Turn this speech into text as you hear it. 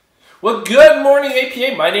Well, good morning,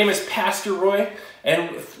 APA. My name is Pastor Roy,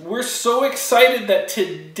 and we're so excited that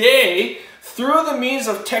today, through the means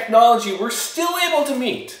of technology, we're still able to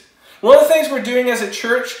meet. One of the things we're doing as a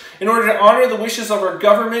church, in order to honor the wishes of our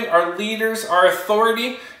government, our leaders, our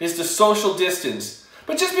authority, is to social distance.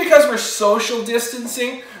 But just because we're social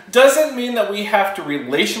distancing doesn't mean that we have to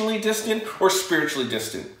relationally distant or spiritually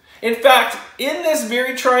distant. In fact, in this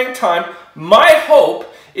very trying time, my hope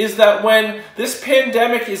is that when this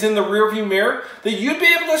pandemic is in the rearview mirror, that you'd be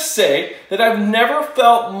able to say that I've never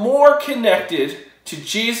felt more connected to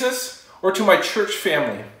Jesus or to my church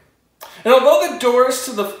family. And although the doors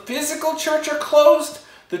to the physical church are closed,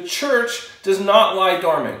 the church does not lie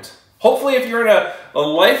dormant. Hopefully, if you're in a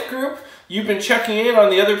life group, you've been checking in on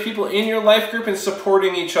the other people in your life group and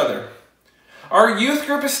supporting each other. Our youth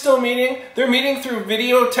group is still meeting. They're meeting through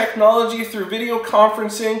video technology, through video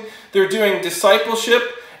conferencing. They're doing discipleship.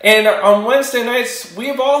 And on Wednesday nights,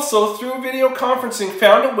 we've also, through video conferencing,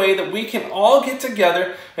 found a way that we can all get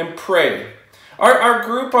together and pray. Our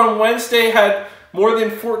group on Wednesday had more than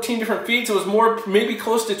 14 different feeds. It was maybe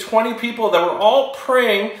close to 20 people that were all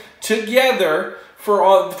praying together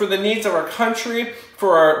for the needs of our country,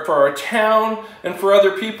 for our town, and for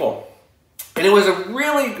other people. And it was a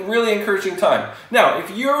really, really encouraging time. Now, if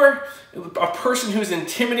you're a person who's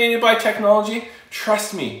intimidated by technology,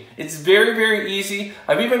 trust me, it's very, very easy.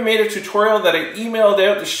 I've even made a tutorial that I emailed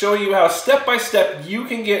out to show you how step by step you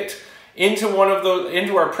can get into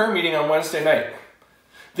our prayer meeting on Wednesday night.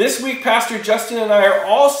 This week, Pastor Justin and I are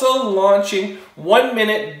also launching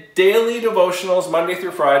 1-minute daily devotionals Monday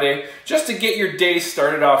through Friday, just to get your day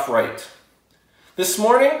started off right. This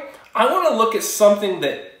morning, I want to look at something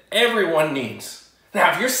that everyone needs.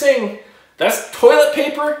 Now, if you're saying that's toilet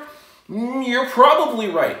paper, you're probably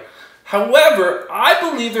right. However, I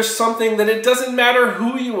believe there's something that it doesn't matter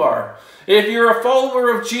who you are. If you're a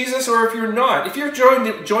follower of Jesus or if you're not. If you're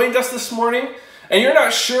joined us this morning and you're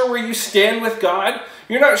not sure where you stand with God,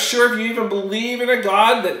 you're not sure if you even believe in a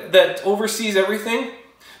God that oversees everything,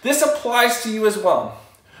 this applies to you as well.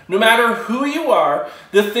 No matter who you are,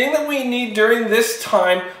 the thing that we need during this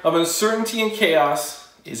time of uncertainty and chaos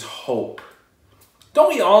is hope.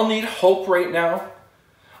 Don't we all need hope right now?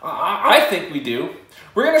 I think we do.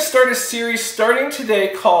 We're going to start a series starting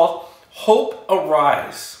today called Hope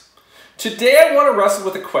Arise. Today I want to wrestle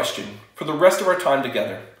with a question for the rest of our time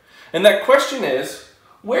together. And that question is,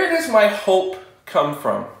 where does my hope come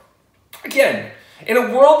from? Again, in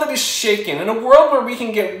a world that is shaken, in a world where we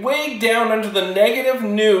can get way down under the negative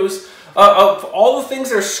news of all the things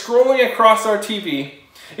that are scrolling across our TV,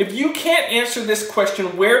 if you can't answer this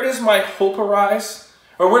question, where does my hope arise?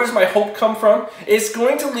 Or where does my hope come from? It's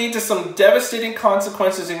going to lead to some devastating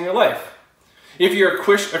consequences in your life. If you're a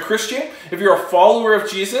Christian, if you're a follower of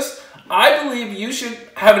Jesus, I believe you should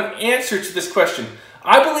have an answer to this question.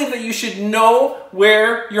 I believe that you should know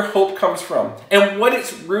where your hope comes from and what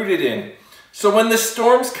it's rooted in. So when the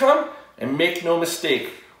storms come, and make no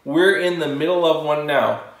mistake, we're in the middle of one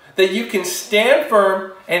now, that you can stand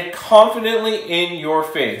firm and confidently in your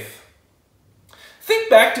faith. Think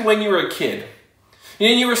back to when you were a kid.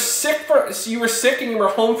 And you were sick and you were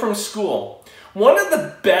home from school. One of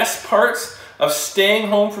the best parts of staying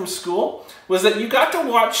home from school was that you got to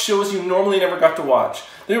watch shows you normally never got to watch.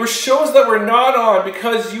 There were shows that were not on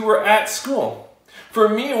because you were at school. For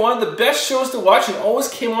me, one of the best shows to watch, and always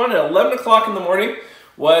came on at 11 o'clock in the morning,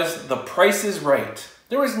 was The Price is Right.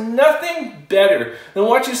 There was nothing better than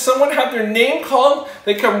watching someone have their name called,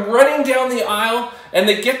 they come running down the aisle, and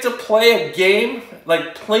they get to play a game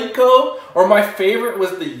like Plinko, or my favorite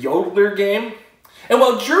was the Yodeler game. And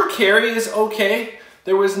while Drew Carey is okay,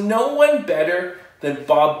 there was no one better than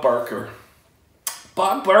Bob Barker.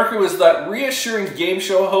 Bob Barker was that reassuring game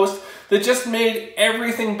show host that just made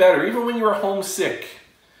everything better, even when you were homesick.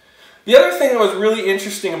 The other thing that was really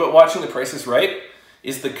interesting about watching The Price is Right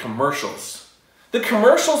is the commercials. The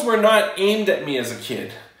commercials were not aimed at me as a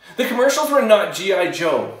kid. The commercials were not G.I.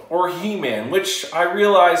 Joe or He-Man, which I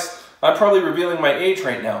realize I'm probably revealing my age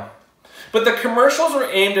right now. But the commercials were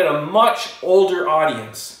aimed at a much older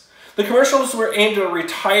audience. The commercials were aimed at a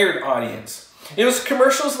retired audience. It was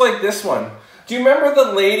commercials like this one. Do you remember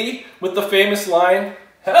the lady with the famous line,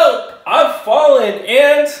 "Help, I've fallen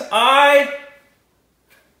and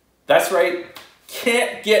that's right,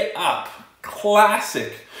 can't get up."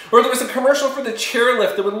 Classic. Or there was a commercial for the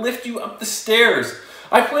chairlift that would lift you up the stairs.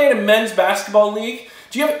 I play in a men's basketball league.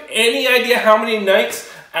 Do you have any idea how many nights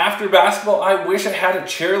after basketball I wish I had a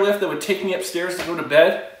chairlift that would take me upstairs to go to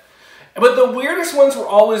bed? But the weirdest ones were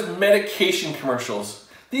always medication commercials.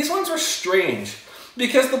 These ones were strange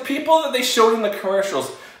because the people that they showed in the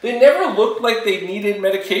commercials, they never looked like they needed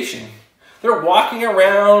medication. They're walking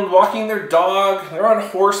around, walking their dog, they're on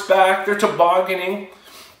horseback, they're tobogganing.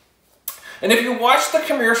 And if you watch the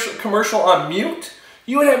commercial on mute,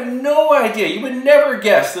 you would have no idea, you would never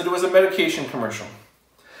guess that it was a medication commercial.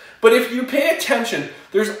 But if you pay attention,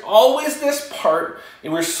 there's always this part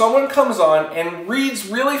in where someone comes on and reads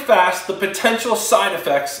really fast the potential side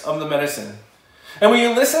effects of the medicine. And when you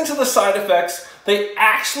listen to the side effects, they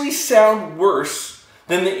actually sound worse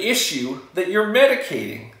than the issue that you're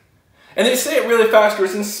medicating. And they say it really fast, or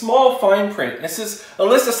it's in small fine print. It says a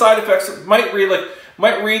list of side effects might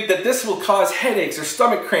read that this will cause headaches or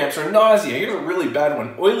stomach cramps or nausea. Here's a really bad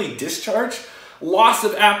one: oily discharge, loss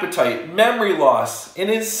of appetite, memory loss, and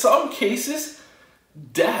in some cases,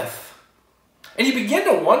 death. And you begin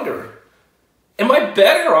to wonder, am I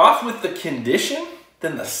better off with the condition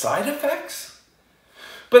than the side effects?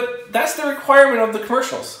 But that's the requirement of the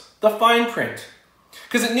commercials, the fine print,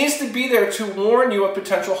 because it needs to be there to warn you of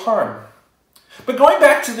potential harm. But going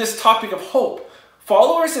back to this topic of hope,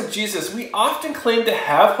 followers of Jesus, we often claim to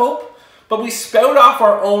have hope, but we spout off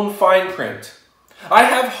our own fine print. I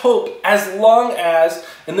have hope as long as,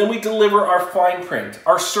 and then we deliver our fine print,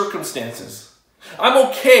 our circumstances. I'm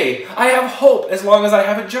okay. I have hope as long as I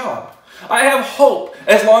have a job. I have hope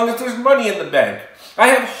as long as there's money in the bank. I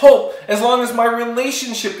have hope as long as my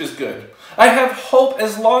relationship is good. I have hope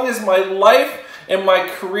as long as my life and my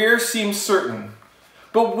career seem certain.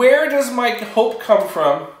 But where does my hope come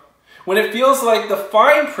from when it feels like the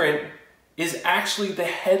fine print is actually the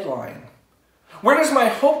headline? Where does my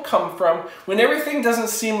hope come from when everything doesn't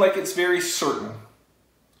seem like it's very certain?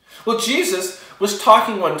 Well, Jesus was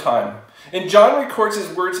talking one time, and John records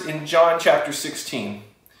his words in John chapter 16.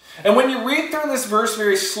 And when you read through this verse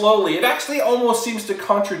very slowly, it actually almost seems to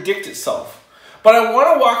contradict itself. But I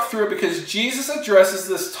want to walk through it because Jesus addresses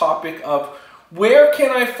this topic of where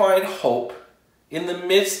can I find hope in the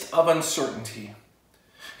midst of uncertainty?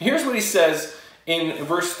 Here's what he says in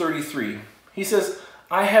verse 33. He says,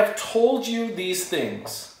 I have told you these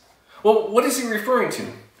things. Well, what is he referring to?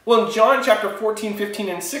 Well, in John chapter 14, 15,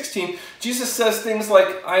 and 16, Jesus says things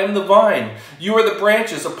like, I am the vine, you are the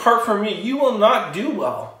branches. Apart from me, you will not do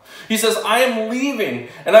well. He says, I am leaving,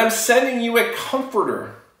 and I'm sending you a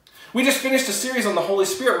comforter. We just finished a series on the Holy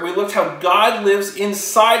Spirit where we looked how God lives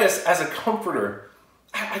inside us as a comforter.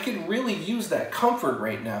 I could really use that comfort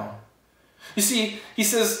right now. You see, he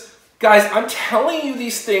says, guys, I'm telling you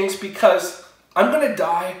these things because I'm going to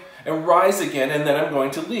die and rise again, and then I'm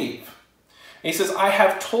going to leave. And he says, I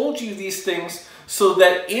have told you these things so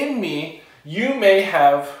that in me you may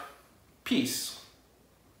have peace.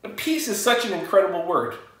 Peace is such an incredible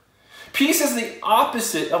word. Peace is the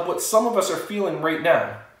opposite of what some of us are feeling right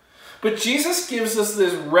now. But Jesus gives us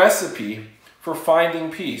this recipe for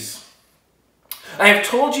finding peace. I have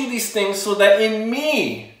told you these things so that in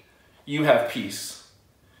me you have peace.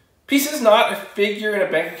 Peace is not a figure in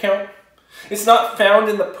a bank account. It's not found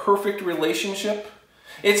in the perfect relationship.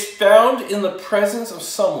 It's found in the presence of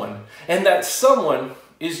someone, and that someone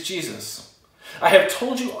is Jesus. I have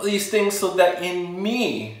told you these things so that in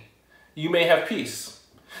me you may have peace.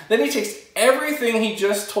 Then he takes everything he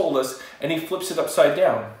just told us and he flips it upside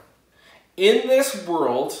down. In this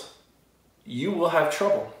world, you will have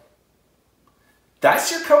trouble.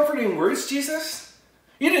 That's your comforting words, Jesus?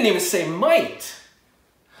 You didn't even say might.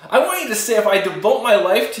 I want you to say, if I devote my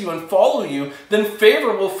life to you and follow you, then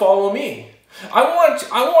favor will follow me. I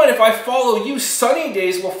want if I follow you, sunny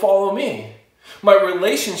days will follow me. My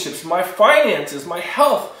relationships, my finances, my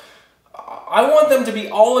health, I want them to be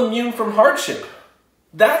all immune from hardship.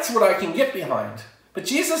 That's what I can get behind. But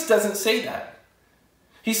Jesus doesn't say that.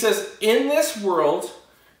 He says, in this world,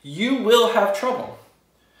 you will have trouble.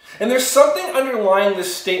 And there's something underlying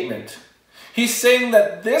this statement. He's saying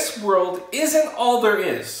that this world isn't all there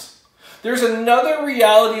is. There's another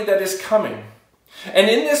reality that is coming. And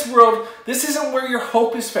in this world, this isn't where your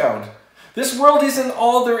hope is found. This world isn't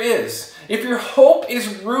all there is. If your hope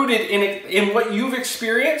is rooted in what you've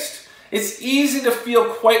experienced, it's easy to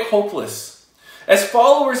feel quite hopeless. As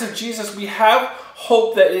followers of Jesus, we have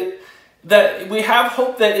hope that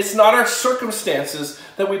it's not our circumstances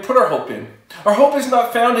that we put our hope in. Our hope is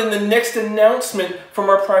not found in the next announcement from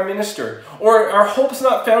our Prime Minister, or our hope is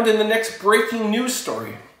not found in the next breaking news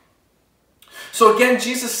story. So again,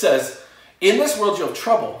 Jesus says, in this world you'll have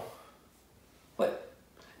trouble.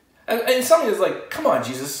 And somebody is like, come on,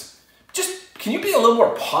 Jesus, can you be a little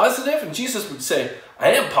more positive? And Jesus would say, I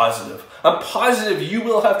am positive. I'm positive you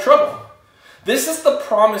will have trouble. This is the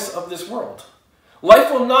promise of this world.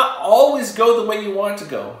 Life will not always go the way you want it to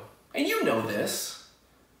go. And you know this.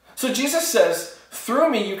 So Jesus says,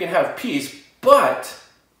 through me you can have peace, but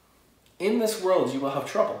in this world you will have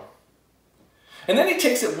trouble. And then he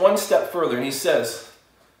takes it one step further and he says,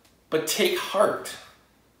 but take heart.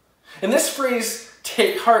 And this phrase,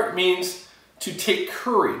 take heart, means to take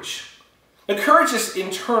courage. Now, courage is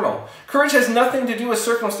internal. Courage has nothing to do with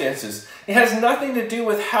circumstances. It has nothing to do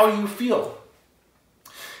with how you feel.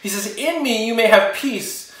 He says, in me you may have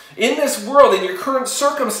peace. In this world, in your current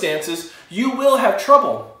circumstances, you will have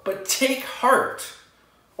trouble. But take heart,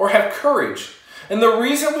 or have courage. And the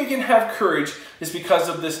reason we can have courage is because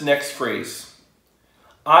of this next phrase.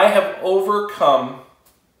 I have overcome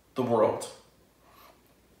the world.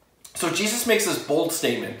 So Jesus makes this bold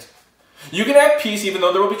statement. You can have peace even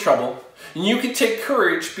though there will be trouble. And you can take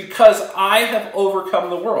courage because I have overcome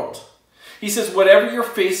the world. He says, whatever you're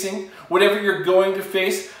facing, whatever you're going to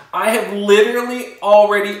face, I have literally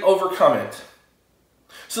already overcome it.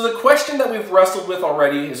 So the question that we've wrestled with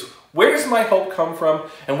already is, where does my hope come from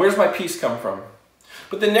and where does my peace come from?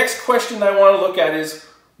 But the next question I want to look at is,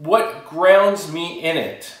 what grounds me in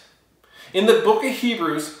it? In the book of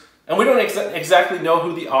Hebrews, and we don't exactly know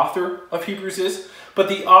who the author of Hebrews is, but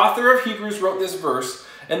the author of Hebrews wrote this verse,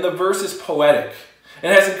 and the verse is poetic. It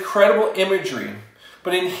has incredible imagery.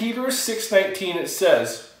 But in Hebrews 6:19 it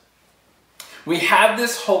says, we have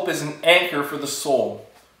this hope as an anchor for the soul,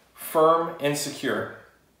 firm and secure.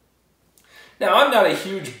 Now, I'm not a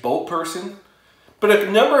huge boat person, but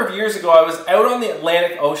a number of years ago I was out on the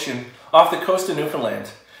Atlantic Ocean off the coast of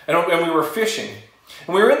Newfoundland, and we were fishing.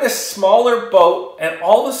 And we were in this smaller boat, and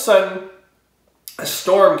all of a sudden, a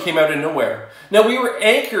storm came out of nowhere. Now, we were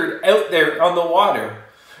anchored out there on the water.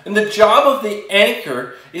 And the job of the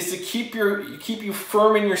anchor is to keep you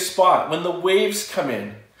firm in your spot when the waves come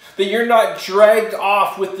in. That you're not dragged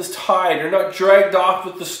off with the tide, you're not dragged off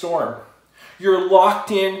with the storm. You're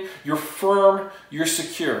locked in, you're firm, you're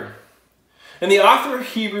secure. And the author of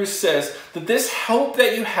Hebrews says that this hope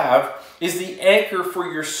that you have is the anchor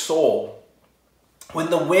for your soul.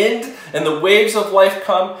 When the wind and the waves of life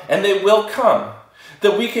come, and they will come,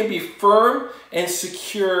 that we can be firm and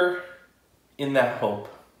secure in that hope.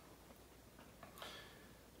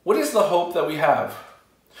 What is the hope that we have?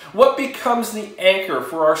 What becomes the anchor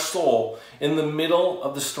for our soul in the middle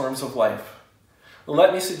of the storms of life?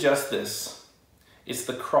 Let me suggest this. It's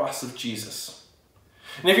the cross of Jesus.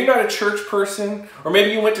 And if you're not a church person, or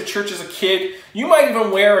maybe you went to church as a kid, you might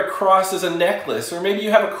even wear a cross as a necklace, or maybe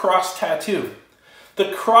you have a cross tattoo.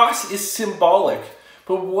 The cross is symbolic,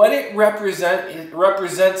 but what it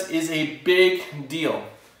represents is a big deal.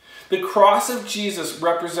 The cross of Jesus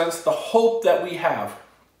represents the hope that we have.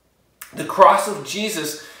 The cross of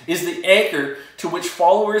Jesus is the anchor to which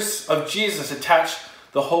followers of Jesus attach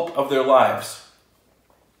the hope of their lives.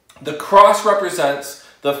 The cross represents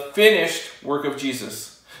the finished work of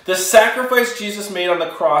Jesus. The sacrifice Jesus made on the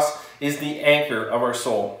cross is the anchor of our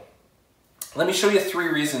soul. Let me show you 3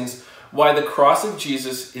 reasons why the cross of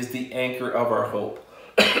Jesus is the anchor of our hope.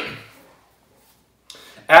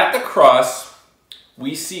 At the cross,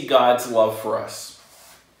 we see God's love for us.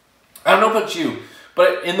 I don't know about you,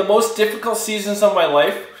 but in the most difficult seasons of my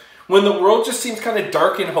life, when the world just seems kind of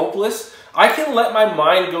dark and hopeless, I can let my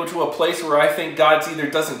mind go to a place where I think God either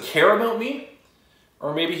doesn't care about me,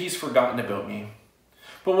 or maybe he's forgotten about me.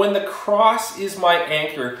 But when the cross is my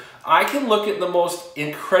anchor, I can look at the most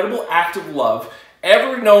incredible act of love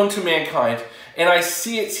ever known to mankind, and I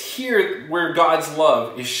see it's here where God's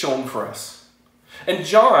love is shown for us. And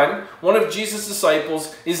John, one of Jesus'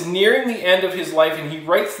 disciples, is nearing the end of his life, and he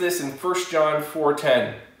writes this in 1 John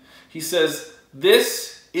 4:10. He says,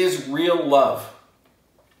 "This is real love."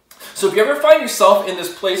 So if you ever find yourself in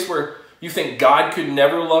this place where you think God could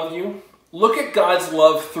never love you, look at God's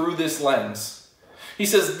love through this lens. He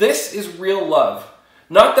says, this is real love.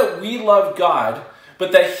 Not that we love God,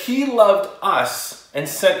 but that he loved us and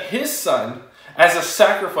sent his son as a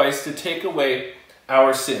sacrifice to take away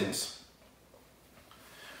our sins.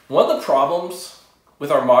 One of the problems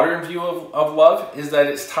with our modern view of love is that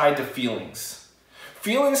it's tied to feelings.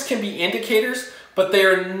 Feelings can be indicators, but they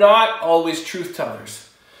are not always truth tellers.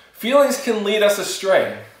 Feelings can lead us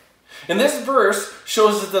astray. And this verse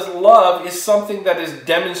shows us that love is something that is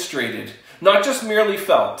demonstrated, not just merely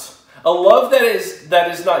felt. A love that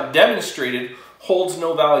is not demonstrated holds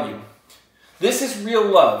no value. This is real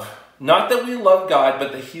love. Not that we love God,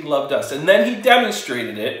 but that he loved us. And then he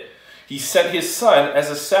demonstrated it. He sent his son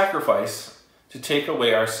as a sacrifice to take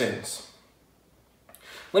away our sins.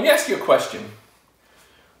 Let me ask you a question.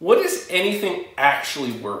 What is anything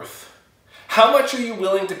actually worth? How much are you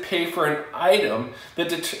willing to pay for an item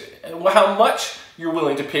how much you're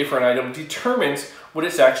willing to pay for an item determines what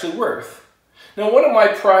it's actually worth. Now, one of my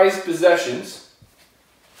prized possessions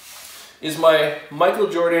is my Michael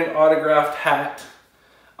Jordan autographed hat.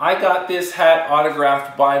 I got this hat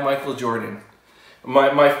autographed by Michael Jordan,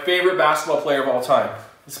 my favorite basketball player of all time.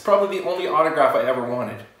 It's probably the only autograph I ever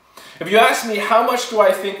wanted. If you ask me how much do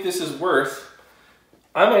I think this is worth,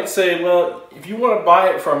 I might say, well, if you want to buy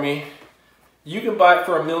it from me, you can buy it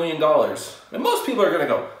for $1 million. And most people are going to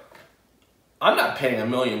go, I'm not paying $1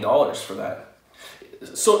 million for that.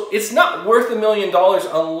 So it's not worth $1 million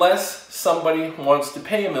unless somebody wants to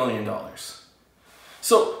pay $1 million.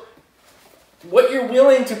 So what you're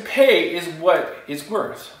willing to pay is what it's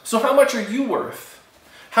worth. So how much are you worth?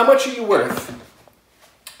 How much are you worth?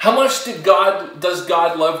 How much does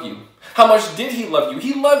God love you? How much did he love you?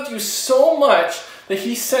 He loved you so much that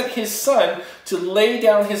he sent his son to lay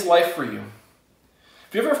down his life for you.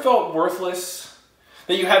 Have you ever felt worthless?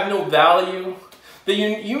 That you have no value? That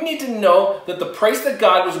you need to know that the price that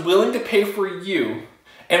God was willing to pay for you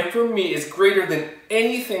and for me is greater than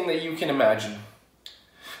anything that you can imagine.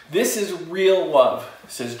 This is real love,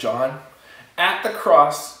 says John. At the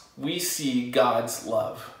cross, we see God's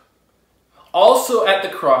love. Also at the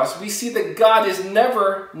cross, we see that God is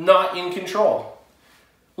never not in control.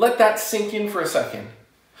 Let that sink in for a second.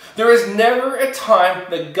 There is never a time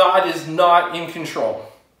that God is not in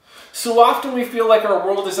control. So often we feel like our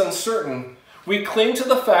world is uncertain. We cling to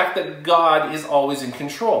the fact that God is always in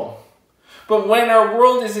control. But when our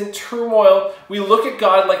world is in turmoil, we look at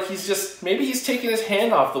God like maybe he's taken his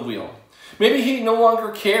hand off the wheel. Maybe he no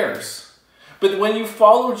longer cares. But when you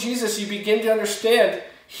follow Jesus, you begin to understand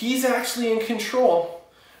he's actually in control.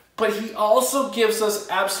 But he also gives us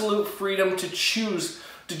absolute freedom to choose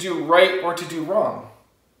to do right or to do wrong.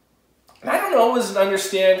 And I don't always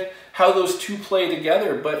understand how those two play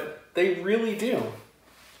together, but they really do.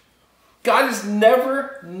 God is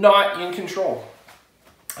never not in control.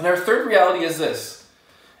 And our third reality is this.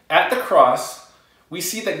 At the cross, we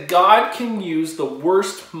see that God can use the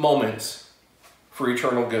worst moments for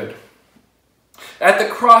eternal good. At the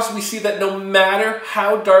cross, we see that no matter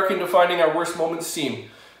how dark and defining our worst moments seem,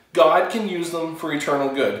 God can use them for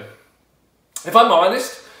eternal good. If I'm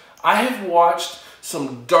honest, I have watched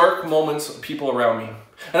some dark moments of people around me.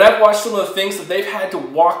 And I've watched some of the things that they've had to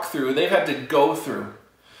walk through, they've had to go through.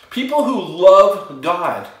 People who love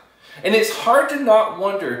God. And it's hard to not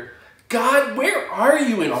wonder, God, where are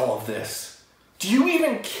you in all of this? Do you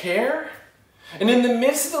even care? And in the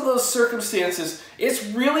midst of those circumstances, it's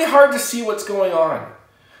really hard to see what's going on.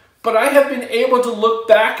 But I have been able to look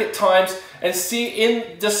back at times and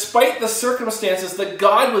see, despite the circumstances, that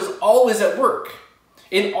God was always at work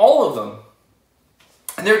in all of them.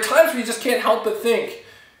 And there are times where you just can't help but think,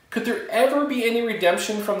 could there ever be any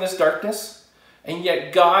redemption from this darkness? And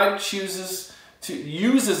yet God uses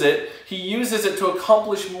it to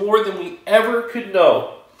accomplish more than we ever could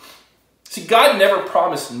know. See, God never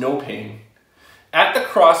promised no pain. At the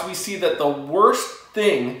cross, we see that the worst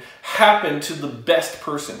thing happened to the best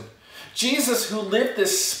person. Jesus, who lived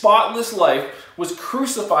this spotless life, was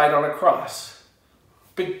crucified on a cross.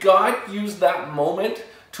 But God used that moment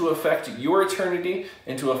to affect your eternity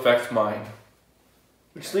and to affect mine.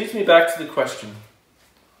 Which leads me back to the question,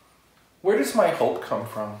 where does my hope come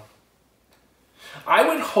from? I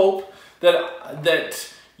would hope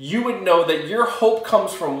that you would know that your hope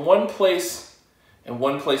comes from one place and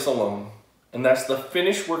one place alone. And that's the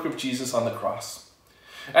finished work of Jesus on the cross.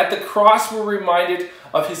 At the cross, we're reminded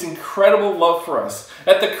of his incredible love for us.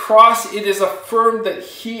 At the cross, it is affirmed that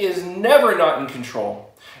he is never not in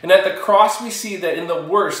control. And at the cross, we see that in the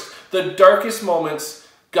worst, the darkest moments,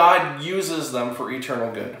 God uses them for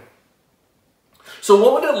eternal good. So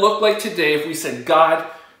what would it look like today if we said, God,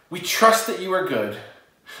 we trust that you are good,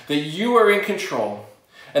 that you are in control,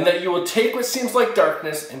 and that you will take what seems like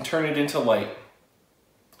darkness and turn it into light?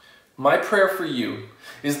 My prayer for you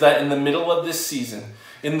is that in the middle of this season,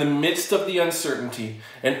 in the midst of the uncertainty,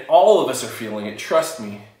 and all of us are feeling it, trust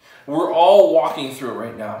me, we're all walking through it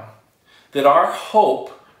right now, that our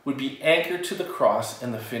hope would be anchored to the cross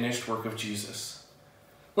and the finished work of Jesus.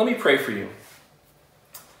 Let me pray for you.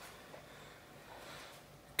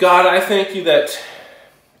 God, I thank you that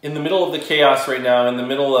in the middle of the chaos right now, in the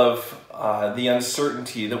middle of the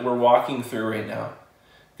uncertainty that we're walking through right now,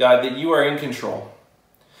 God, that you are in control.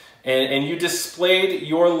 And you displayed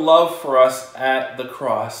your love for us at the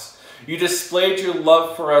cross. You displayed your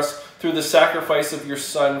love for us through the sacrifice of your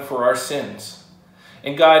Son for our sins.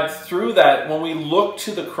 And God, through that, when we look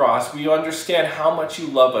to the cross, we understand how much you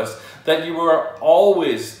love us, that you are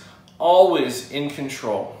always, always in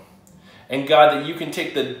control. And God, that you can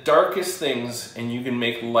take the darkest things and you can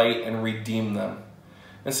make light and redeem them.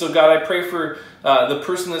 And so God, I pray for the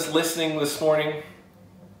person that's listening this morning.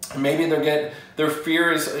 Maybe their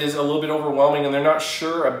fear is a little bit overwhelming and they're not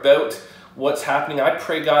sure about what's happening. I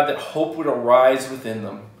pray, God, that hope would arise within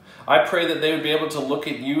them. I pray that they would be able to look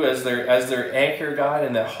at you as their anchor, God,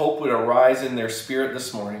 and that hope would arise in their spirit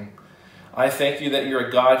this morning. I thank you that you're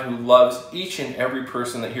a God who loves each and every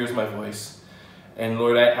person that hears my voice. And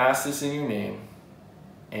Lord, I ask this in your name.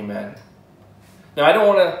 Amen. Now, I don't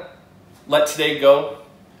want to let today go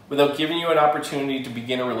without giving you an opportunity to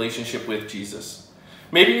begin a relationship with Jesus.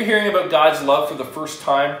 Maybe you're hearing about God's love for the first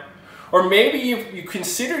time, or maybe you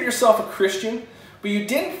considered yourself a Christian, but you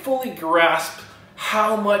didn't fully grasp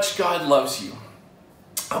how much God loves you.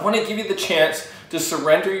 I want to give you the chance to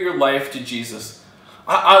surrender your life to Jesus.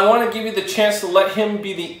 I want to give you the chance to let him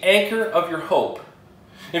be the anchor of your hope.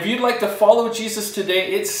 If you'd like to follow Jesus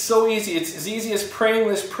today, it's so easy. It's as easy as praying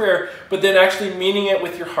this prayer, but then actually meaning it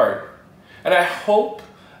with your heart. And I hope,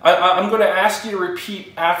 I'm going to ask you to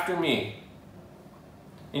repeat after me.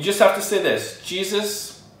 You just have to say this: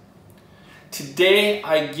 Jesus, today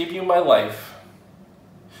I give you my life.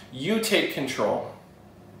 You take control.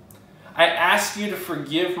 I ask you to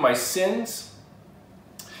forgive my sins.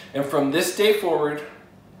 And from this day forward,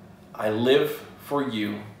 I live for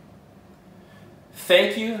you.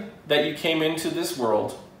 Thank you that you came into this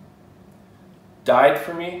world, died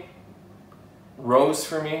for me, rose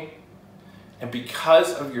for me, and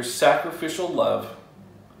because of your sacrificial love,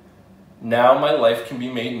 now my life can be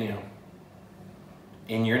made new.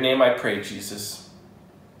 In your name I pray, Jesus.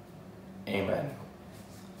 Amen.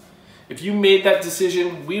 If you made that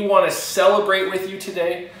decision, we want to celebrate with you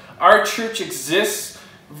today. Our church exists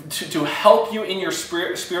to help you in your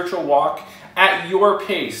spiritual walk at your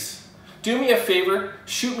pace. Do me a favor,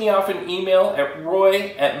 shoot me off an email at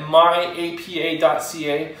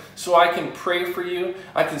roy@myapa.ca so I can pray for you,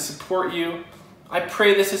 I can support you. I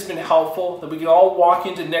pray this has been helpful, that we can all walk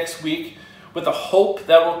into next week with a hope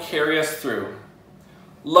that will carry us through.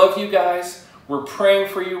 Love you guys. We're praying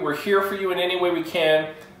for you. We're here for you in any way we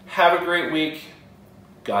can. Have a great week.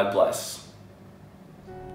 God bless.